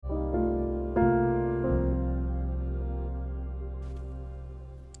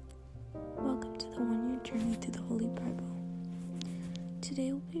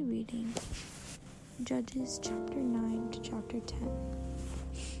reading Judges chapter 9 to chapter 10.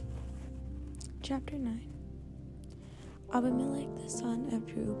 Chapter 9. Abimelech the son of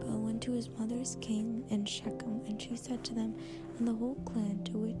Jerubbaal went to his mother's king in Shechem, and she said to them and the whole clan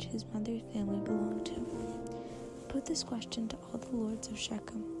to which his mother's family belonged to, "Put this question to all the lords of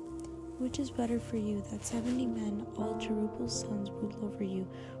Shechem. Which is better for you, that 70 men, all Jerubbaal's sons, rule over you,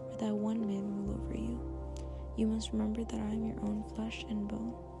 or that one man rule over you? You must remember that I am your own flesh and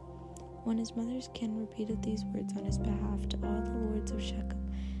bone." When his mother's kin repeated these words on his behalf to all the lords of Shechem,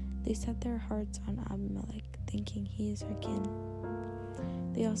 they set their hearts on Abimelech, thinking he is our kin.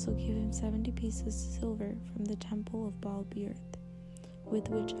 They also gave him 70 pieces of silver from the temple of Baal-Berith, with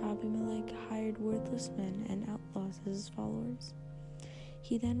which Abimelech hired worthless men and outlaws as his followers.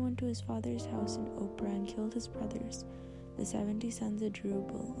 He then went to his father's house in Ophrah and killed his brothers, the 70 sons of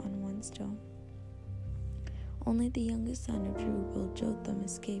Jerubbaal, on one stone. Only the youngest son of Jerubbaal, Jotham,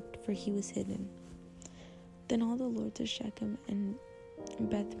 escaped, for he was hidden. Then all the lords of Shechem and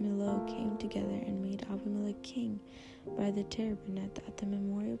Beth-Millo came together and made Abimelech king by the terebinth at the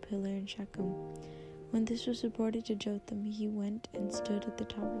memorial pillar in Shechem. When this was reported to Jotham, he went and stood at the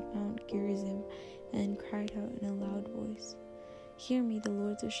top of Mount Gerizim and cried out in a loud voice, "Hear me, the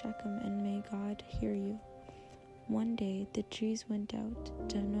lords of Shechem, and may God hear you." One day the trees went out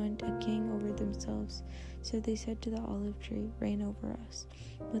to anoint a king over themselves, so they said to the olive tree, "Reign over us."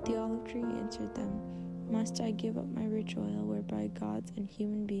 But the olive tree answered them, "Must I give up my rich oil, whereby gods and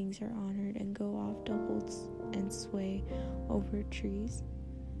human beings are honored, and go off to hold and sway over trees?"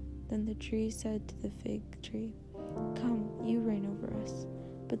 Then the tree said to the fig tree, "Come, you reign over us."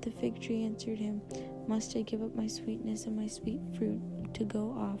 But the fig tree answered him, "Must I give up my sweetness and my sweet fruit to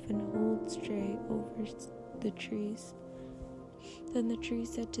go off and hold sway over the trees?" Then the tree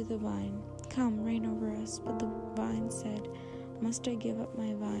said to the vine, "Come, reign over us." But the vine said, "Must I give up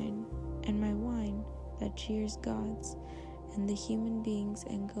my vine and my wine that cheers gods and the human beings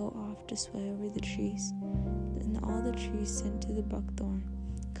and go off to sway over the trees?" Then all the trees said to the buckthorn,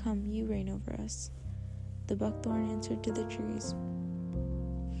 "Come, you reign over us." The buckthorn answered to the trees,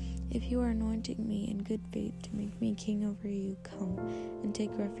 "If you are anointing me in good faith to make me king over you, come and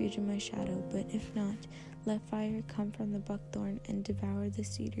take refuge in my shadow. But if not, let fire come from the buckthorn and devour the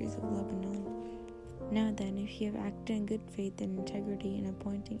cedars of Lebanon. Now then, if you have acted in good faith and integrity in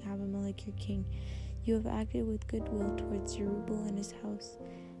appointing Abimelech your king, you have acted with goodwill towards Jerubbaal and his house.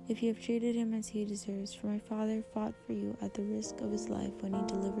 If you have treated him as he deserves, for my father fought for you at the risk of his life when he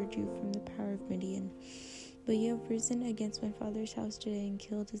delivered you from the power of Midian. But you have risen against my father's house today and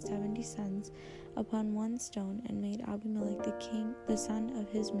killed his 70 sons upon one stone, and made Abimelech the king, the son of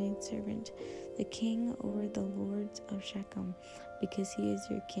his maidservant, the king over the lords of Shechem, because he is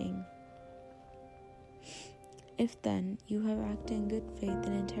your king. If then you have acted in good faith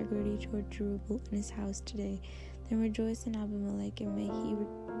and integrity toward Jerubbaal and his house today, then rejoice in Abimelech, and may he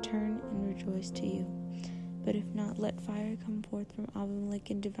return and rejoice to you. But if not, let fire come forth from Abimelech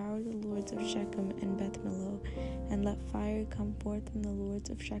and devour the lords of Shechem and Beth-Millo, and let fire come forth from the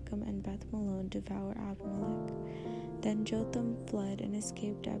lords of Shechem and Beth-Millo and devour Abimelech." Then Jotham fled and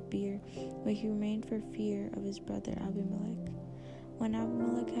escaped at Beer, where he remained for fear of his brother Abimelech. When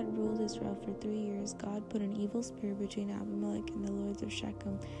Abimelech had ruled Israel for 3 years, God put an evil spirit between Abimelech and the lords of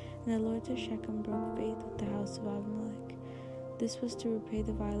Shechem, and the lords of Shechem broke faith with the house of Abimelech. This was to repay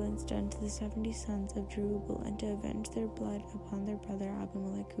the violence done to the 70 sons of Jerubbaal, and to avenge their blood upon their brother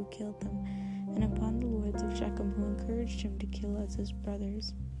Abimelech, who killed them, and upon the lords of Shechem, who encouraged him to kill as his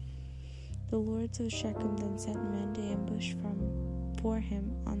brothers. The lords of Shechem then sent men to ambush for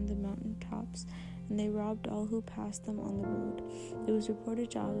him on the mountain tops, and they robbed all who passed them on the road. It was reported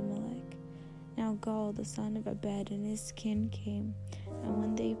to Abimelech. Now Gaal, the son of Ebed, and his kin came, and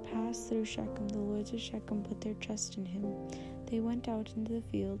when they passed through Shechem, the lords of Shechem put their trust in him. They went out into the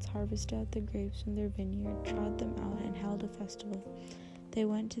fields, harvested out the grapes from their vineyard, trod them out, and held a festival. They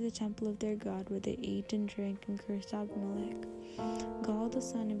went to the temple of their God, where they ate and drank and cursed Abimelech. Gaal, the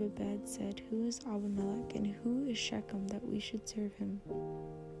son of Ebed, said, "Who is Abimelech, and who is Shechem, that we should serve him?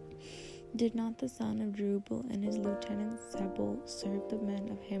 Did not the son of Jerubbaal and his lieutenant Zebul serve the men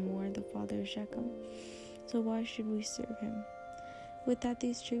of Hamor, the father of Shechem? So why should we serve him? Would that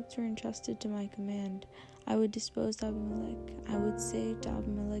these troops were entrusted to my command. I would dispose Abimelech. I would say to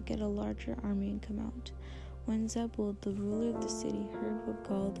Abimelech, get a larger army and come out." When Zebul, the ruler of the city, heard what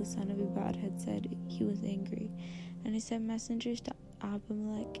Gaal, the son of Ebed, had said, he was angry, and he sent messengers to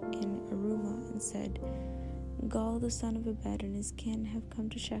Abimelech in Arumah and said, Gaal the son of Ebed and his kin have come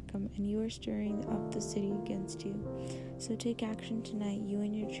to Shechem, and you are stirring up the city against you. So take action tonight, you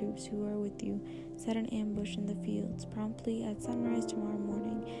and your troops who are with you. Set an ambush in the fields. Promptly at sunrise tomorrow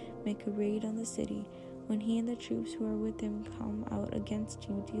morning, make a raid on the city. When he and the troops who are with him come out against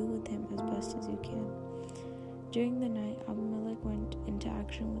you, deal with him as best as you can." During the night, Abimelech went into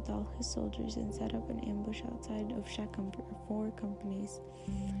action with all his soldiers and set up an ambush outside of Shechem for 4 companies.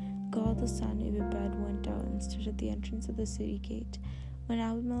 Gaal the son of Ebed went out and stood at the entrance of the city gate. When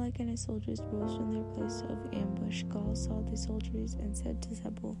Abimelech and his soldiers rose from their place of ambush, Gaal saw the soldiers and said to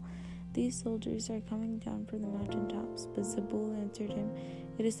Zebul, "These soldiers are coming down from the mountain tops." But Zebul answered him,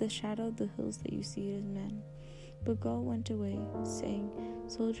 "It is the shadow of the hills that you see as men." But Gaal went away, saying,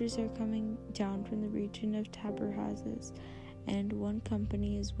 "Soldiers are coming down from the region of Taberhazes, and 1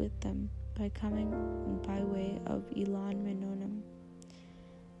 company is with them, by coming by way of Elon Menonim."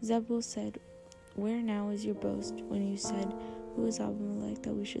 Zebul said, "Where now is your boast, when you said, 'Who is Abimelech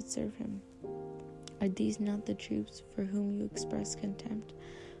that we should serve him?' Are these not the troops for whom you express contempt?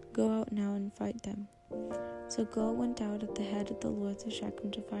 Go out now and fight them." So Gaal went out at the head of the lords of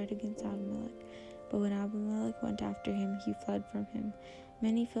Shechem to fight against Abimelech. But when Abimelech went after him, he fled from him.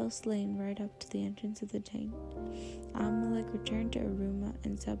 Many fell slain right up to the entrance of the tent. Abimelech returned to Arumah,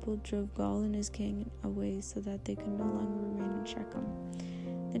 and Zebul drove Gaal and his king away so that they could no longer remain in Shechem.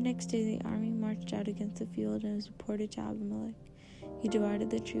 The next day the army marched out against the field and was reported to Abimelech. He divided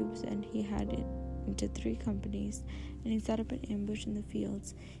the troops, and he had it into 3 companies, and he set up an ambush in the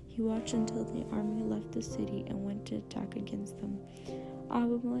fields. He watched until the army left the city and went to attack against them.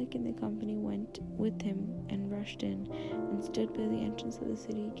 Abimelech and the company went with him and rushed in, and stood by the entrance of the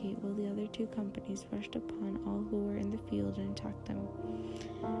city gate, while the other 2 companies rushed upon all who were in the field and attacked them.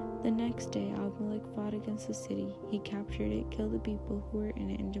 The next day Abimelech fought against the city. He captured it, killed the people who were in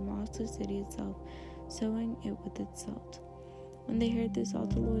it, and demolished the city itself, sowing it with its salt. When they heard this, all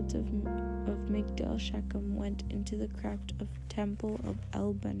the lords of Migdal Shechem went into the crypt of temple of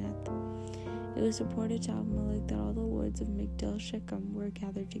Elbeneth. It was reported to Abimelech that all the lords of Migdal Shechem were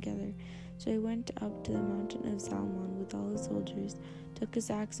gathered together. So he went up to the mountain of Zalmon with all his soldiers, took his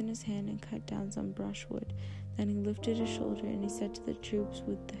axe in his hand, and cut down some brushwood. Then he lifted his shoulder, and he said to the troops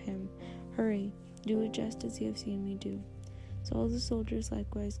with him, "Hurry, do it just as you have seen me do." So all the soldiers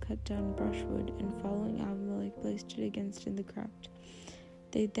likewise cut down brushwood, and following Abimelech placed it against in the crypt.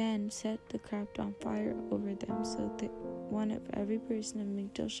 They then set the crypt on fire over them, so that one of every person of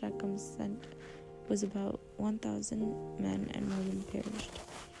Migdal Shechem sent was about 1,000 men, and women perished.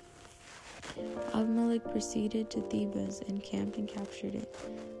 Abimelech proceeded to Thebez and camped and captured it.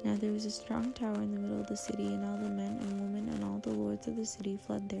 Now there was a strong tower in the middle of the city, and all the men and women and all the lords of the city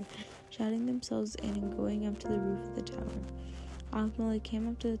fled there, shutting themselves in and going up to the roof of the tower. Abimelech came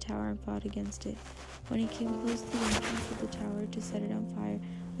up to the tower and fought against it. When he came close to the entrance of the tower to set it on fire,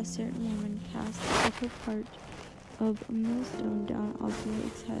 a certain woman cast the upper part of a millstone down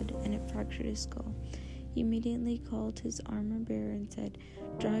Abimelech's head, and it fractured his skull. He immediately called his armor-bearer and said,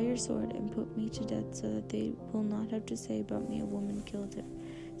 "Draw your sword and put me to death, so that they will not have to say about me, 'A woman killed him.'"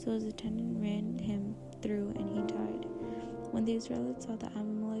 So his attendant ran him through, and he died. When the Israelites saw that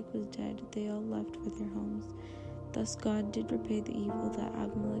Abimelech was dead, they all left for their homes. Thus God did repay the evil that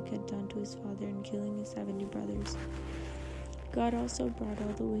Abimelech had done to his father in killing his 70 brothers. God also brought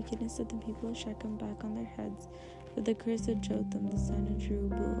all the wickedness of the people of Shechem back on their heads, for the curse of Jotham the son of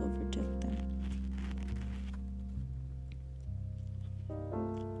Jerubbaal overtook them.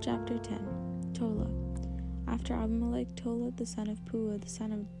 Chapter 10. Tola. After Abimelech, Tola the son of Puah the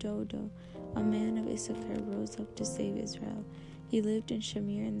son of Dodo, a man of Issachar, rose up to save Israel. He lived in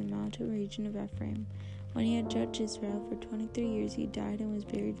Shamir in the mountain region of Ephraim. When he had judged Israel for 23 years, he died and was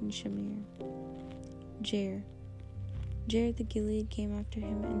buried in Shamir. Jair the Gilead came after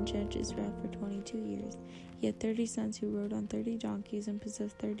him and judged Israel for 22 years. He had 30 sons who rode on 30 donkeys and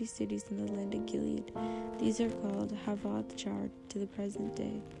possessed 30 cities in the land of Gilead. These are called Havoth Jar to the present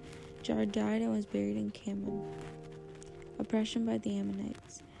day. Jar died and was buried in Kamon. Oppression by the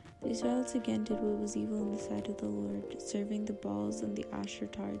Ammonites. The Israelites again did what was evil in the sight of the Lord, serving the Baals and the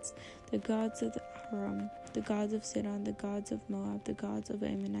Ashertards, the gods of the Aram, the gods of Sidon, the gods of Moab, the gods of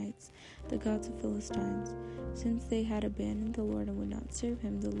Ammonites, the gods of Philistines. Since they had abandoned the Lord and would not serve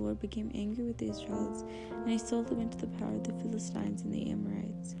him, the Lord became angry with the Israelites, and he sold them into the power of the Philistines and the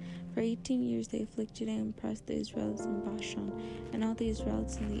Amorites. For 18 years they afflicted and oppressed the Israelites in Bashan, and all the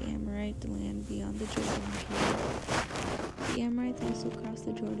Israelites in the Amorite land beyond the Jordan. The Amorites also crossed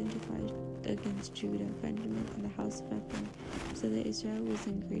the Jordan to fight against Judah, Benjamin, and the house of Ephraim, so that Israel was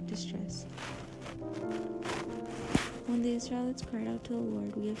in great distress. When the Israelites cried out to the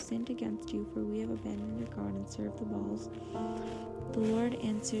Lord, "We have sinned against you, for we have abandoned your God and served the Baals," the Lord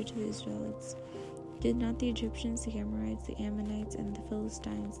answered to the Israelites, "Did not the Egyptians, the Amorites, the Ammonites, and the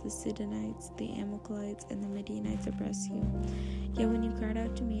Philistines, the Sidonites, the Amalekites, and the Midianites oppress you? Yet when you cried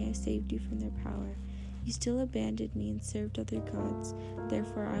out to me, I saved you from their power. You still abandoned me and served other gods.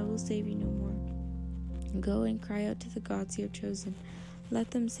 Therefore I will save you no more. Go and cry out to the gods you have chosen.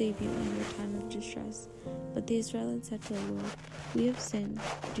 Let them save you in your time of distress." But the Israelites said to the Lord, "We have sinned.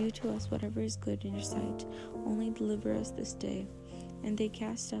 Do to us whatever is good in your sight. Only deliver us this day." And they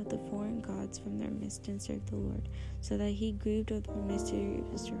cast out the foreign gods from their midst and served the Lord, so that he grieved over the mystery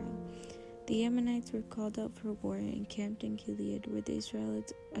of Israel. The Ammonites were called out for war and encamped in Gilead, where the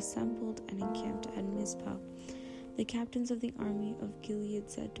Israelites assembled and encamped at Mizpah. The captains of the army of Gilead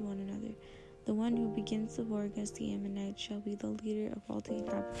said to one another, "The one who begins the war against the Ammonites shall be the leader of all the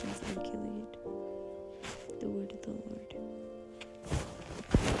inhabitants of Gilead." The word of the Lord.